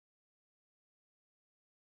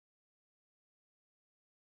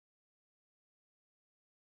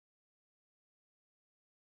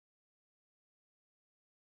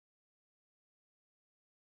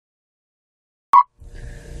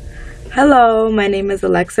Hello, my name is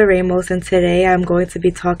Alexa Ramos, and today I'm going to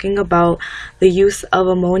be talking about the use of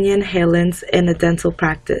ammonia inhalants in a dental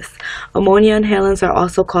practice. Ammonia inhalants are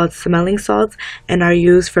also called smelling salts and are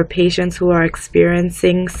used for patients who are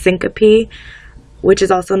experiencing syncope, which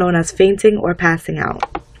is also known as fainting or passing out.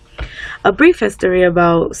 A brief history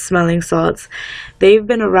about smelling salts. They've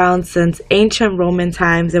been around since ancient Roman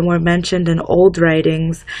times and were mentioned in old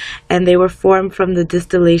writings, and they were formed from the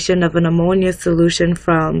distillation of an ammonia solution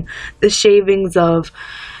from the shavings of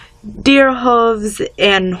deer hooves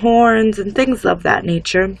and horns and things of that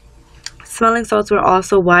nature. Smelling salts were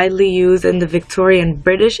also widely used in the Victorian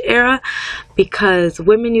British era because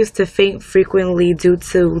women used to faint frequently due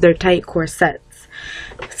to their tight corsets.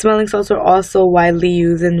 Smelling salts were also widely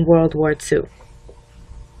used in World War II.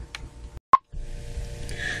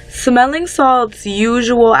 Smelling salt's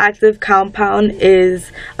usual active compound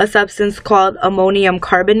is a substance called ammonium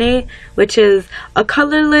carbonate, which is a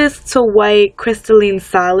colorless to white crystalline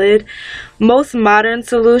solid. Most modern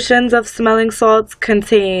solutions of smelling salts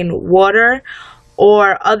contain water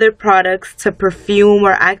or other products to perfume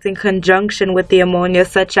or act in conjunction with the ammonia,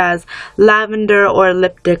 such as lavender or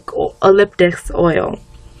eucalyptus oil.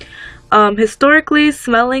 Historically,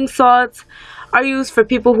 smelling salts are used for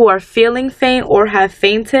people who are feeling faint or have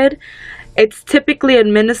fainted. It's typically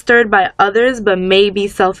administered by others but may be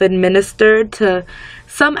self-administered to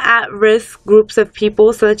some at-risk groups of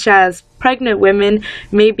people, such as pregnant women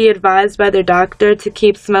may be advised by their doctor to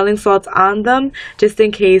keep smelling salts on them just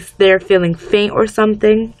in case they're feeling faint or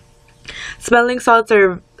something. Smelling salts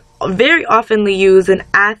are very often used in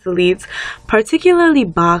athletes, particularly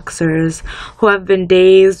boxers who have been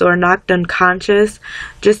dazed or knocked unconscious,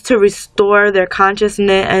 just to restore their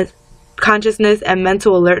consciousness and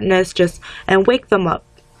mental alertness and wake them up.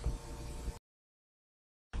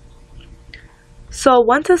 So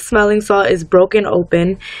once a smelling salt is broken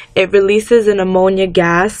open, it releases an ammonia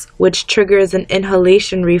gas, which triggers an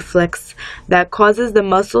inhalation reflex that causes the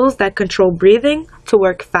muscles that control breathing to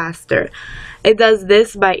work faster. It does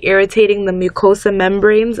this by irritating the mucosa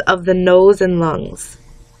membranes of the nose and lungs.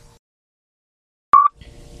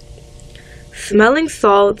 Smelling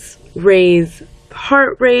salts raise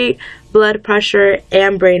heart rate, blood pressure,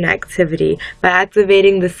 and brain activity by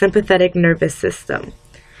activating the sympathetic nervous system.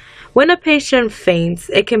 When a patient faints,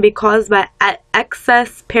 it can be caused by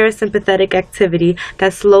excess parasympathetic activity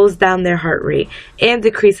that slows down their heart rate and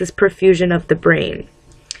decreases perfusion of the brain.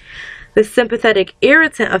 The sympathetic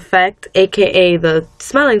irritant effect, aka the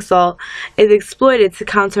smelling salt, is exploited to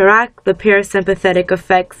counteract the parasympathetic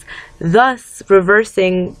effects, thus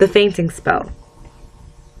reversing the fainting spell.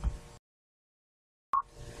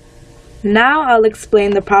 Now I'll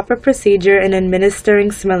explain the proper procedure in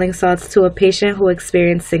administering smelling salts to a patient who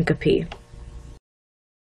experienced syncope.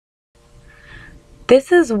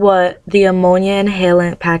 This is what the ammonia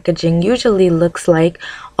inhalant packaging usually looks like,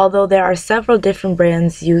 although there are several different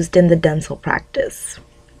brands used in the dental practice.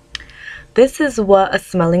 This is what a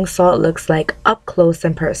smelling salt looks like up close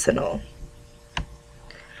and personal.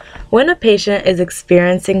 When a patient is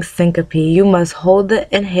experiencing syncope, you must hold the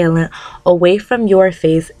inhalant away from your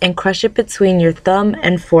face and crush it between your thumb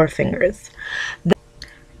and forefingers.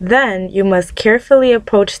 Then you must carefully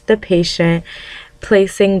approach the patient,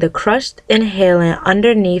 placing the crushed inhalant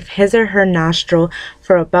underneath his or her nostril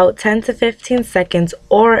for about 10 to 15 seconds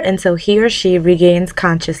or until he or she regains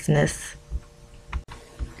consciousness.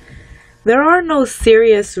 There are no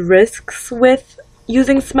serious risks with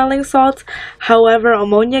using smelling salts. However,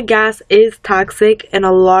 ammonia gas is toxic in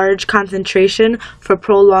a large concentration for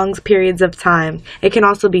prolonged periods of time. It can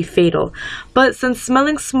also be fatal. But since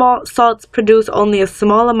smelling salts produce only a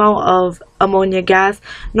small amount of ammonia gas,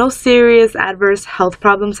 no serious adverse health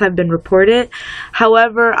problems have been reported.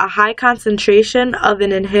 However, a high concentration of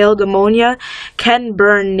an inhaled ammonia can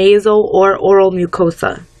burn nasal or oral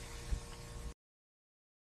mucosa.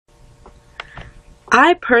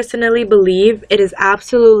 I personally believe it is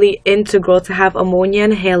absolutely integral to have ammonia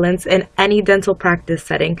inhalants in any dental practice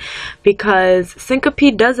setting because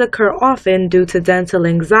syncope does occur often due to dental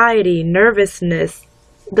anxiety, nervousness,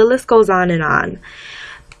 the list goes on and on.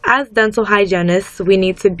 As dental hygienists, we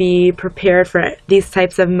need to be prepared for these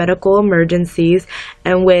types of medical emergencies,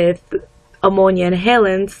 and with ammonia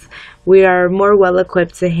inhalants, we are more well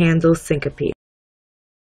equipped to handle syncope.